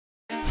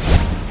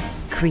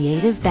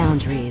Creative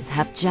boundaries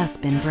have just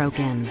been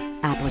broken.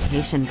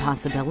 Application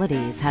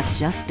possibilities have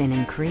just been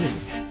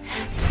increased.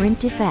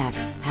 Print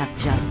effects have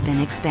just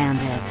been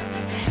expanded.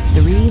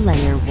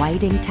 3-layer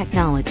whiting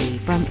technology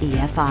from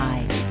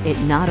EFI. It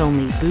not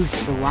only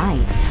boosts the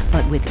white,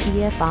 but with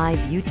EFI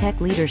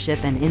ViewTech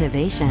leadership and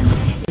innovation,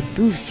 it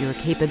boosts your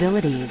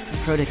capabilities,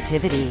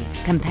 productivity,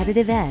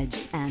 competitive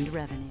edge, and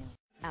revenue.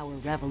 Our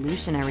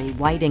revolutionary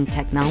whiting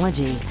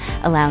technology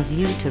allows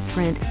you to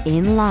print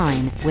in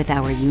line with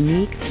our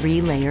unique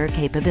 3-layer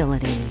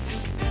capability.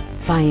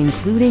 By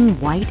including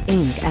white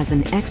ink as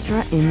an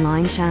extra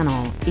inline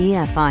channel,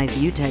 EFI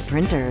ViewTech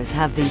printers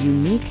have the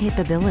unique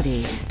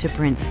capability to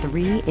print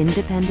 3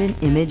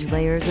 independent image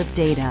layers of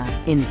data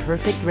in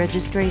perfect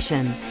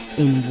registration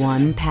in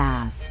one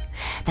pass.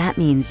 That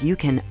means you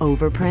can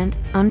overprint,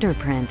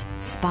 underprint,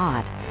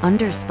 spot,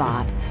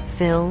 underspot,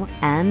 fill,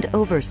 and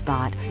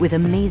overspot with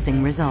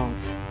amazing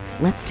results.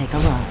 Let's take a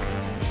look.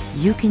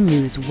 You can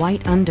use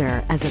white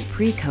under as a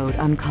pre-coat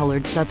on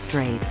colored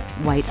substrate.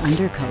 White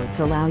undercoats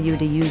allow you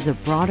to use a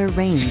broader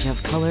range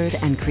of colored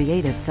and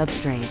creative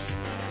substrates.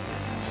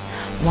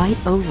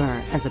 White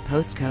over as a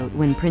postcoat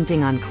when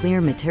printing on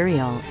clear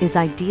material is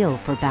ideal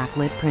for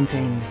backlit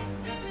printing.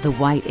 The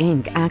white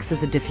ink acts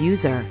as a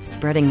diffuser,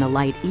 spreading the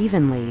light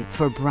evenly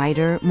for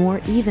brighter,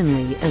 more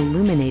evenly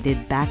illuminated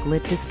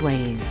backlit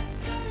displays.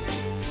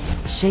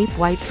 Shape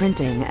white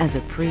printing as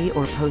a pre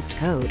or post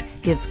coat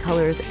gives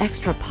colors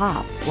extra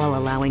pop while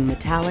allowing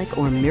metallic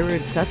or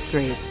mirrored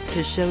substrates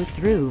to show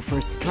through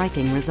for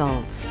striking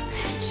results.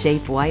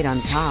 Shape white on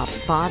top,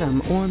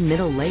 bottom, or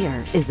middle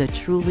layer is a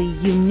truly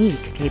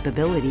unique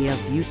capability of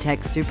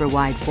ViewTech super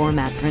wide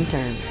format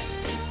printers.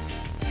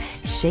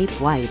 Shape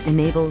white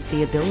enables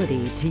the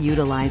ability to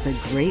utilize a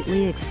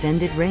greatly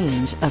extended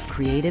range of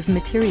creative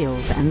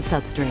materials and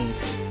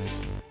substrates.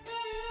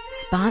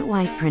 Spot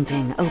white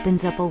printing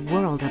opens up a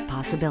world of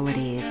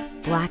possibilities.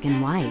 Black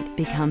and white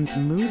becomes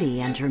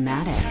moody and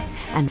dramatic,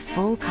 and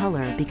full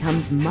color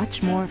becomes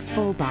much more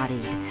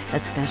full-bodied,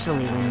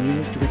 especially when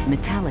used with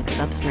metallic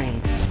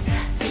substrates.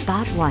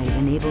 Spot white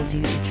enables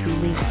you to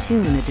truly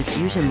tune a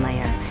diffusion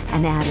layer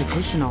and add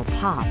additional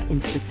pop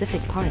in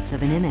specific parts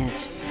of an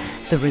image.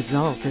 The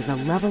result is a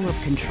level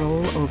of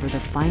control over the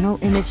final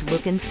image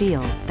look and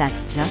feel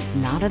that's just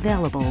not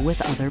available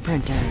with other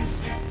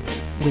printers.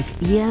 With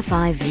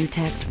EFI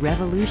ViewTech's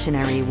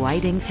revolutionary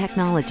whiting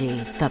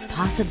technology, the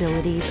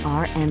possibilities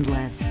are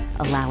endless,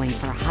 allowing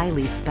for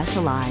highly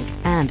specialized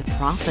and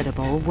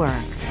profitable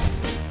work.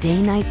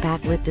 Day-night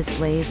backlit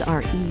displays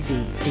are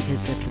easy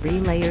because the 3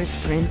 layers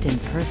print in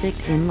perfect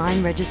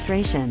inline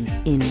registration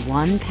in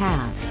one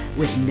pass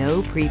with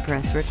no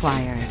pre-press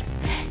required.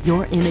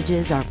 Your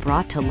images are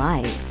brought to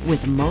life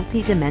with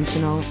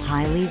multi-dimensional,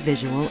 highly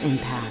visual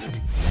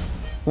impact.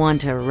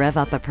 Want to rev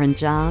up a print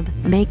job?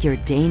 Make your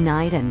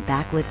day-night and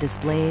backlit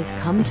displays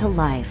come to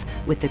life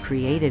with the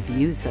creative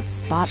use of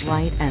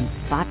spotlight and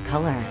spot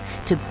color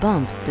to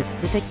bump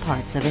specific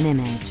parts of an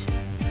image.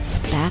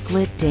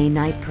 Backlit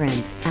day-night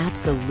prints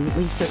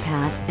absolutely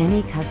surpass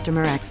any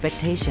customer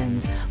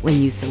expectations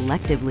when you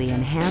selectively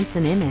enhance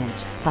an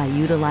image by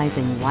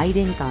utilizing white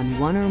ink on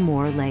 1 or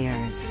more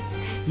layers.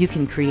 You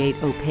can create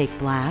opaque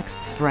blacks,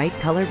 bright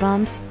color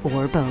bumps,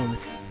 or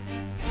both.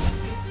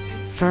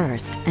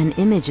 First, an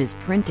image is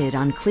printed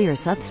on clear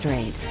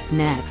substrate.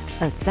 Next,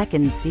 a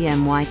second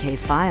CMYK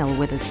file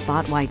with a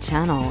spot white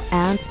channel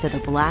adds to the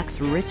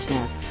black's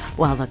richness,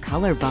 while the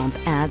color bump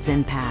adds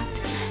impact.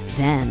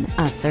 Then,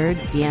 a third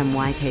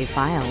CMYK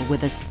file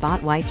with a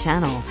spot white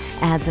channel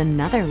adds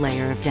another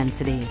layer of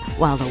density,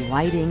 while the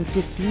white ink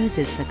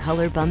diffuses the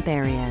color bump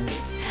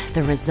areas.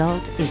 The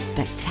result is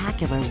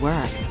spectacular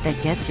work that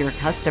gets your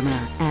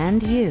customer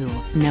and you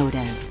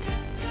noticed.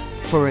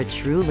 For a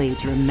truly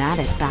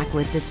dramatic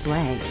backlit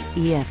display,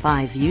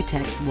 EFI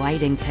ViewTech's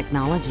whiting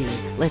technology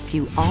lets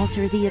you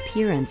alter the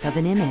appearance of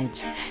an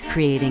image,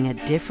 creating a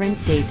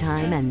different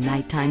daytime and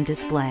nighttime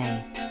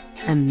display.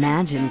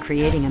 Imagine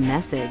creating a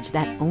message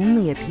that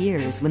only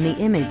appears when the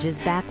image is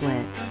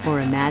backlit, or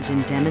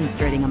imagine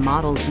demonstrating a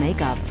model's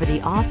makeup for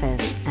the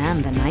office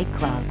and the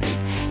nightclub.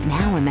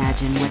 Now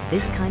imagine what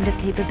this kind of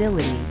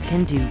capability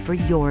can do for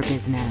your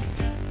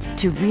business.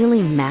 To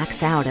really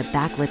max out a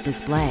backlit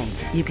display,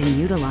 you can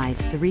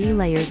utilize 3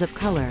 layers of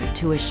color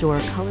to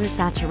assure color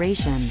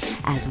saturation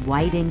as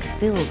white ink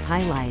fills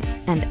highlights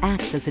and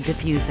acts as a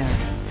diffuser.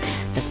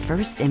 The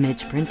first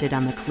image printed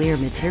on the clear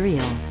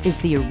material is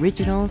the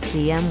original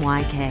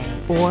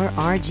CMYK or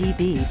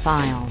RGB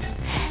file.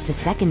 The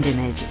second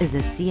image is a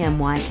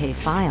CMYK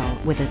file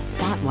with a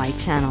spot white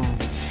channel.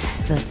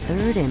 The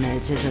third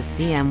image is a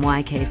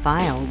CMYK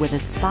file with a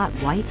spot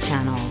white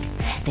channel.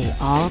 They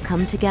all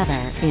come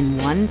together in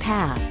one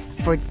pass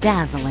for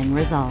dazzling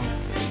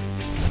results.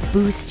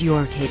 Boost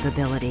your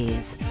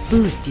capabilities,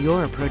 boost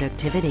your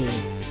productivity,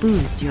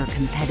 boost your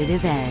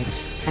competitive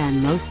edge,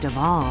 and most of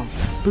all,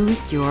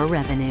 boost your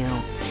revenue.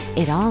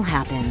 It all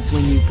happens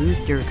when you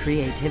boost your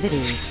creativity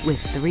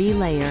with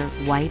 3-layer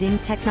whiting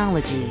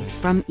technology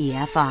from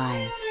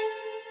EFI.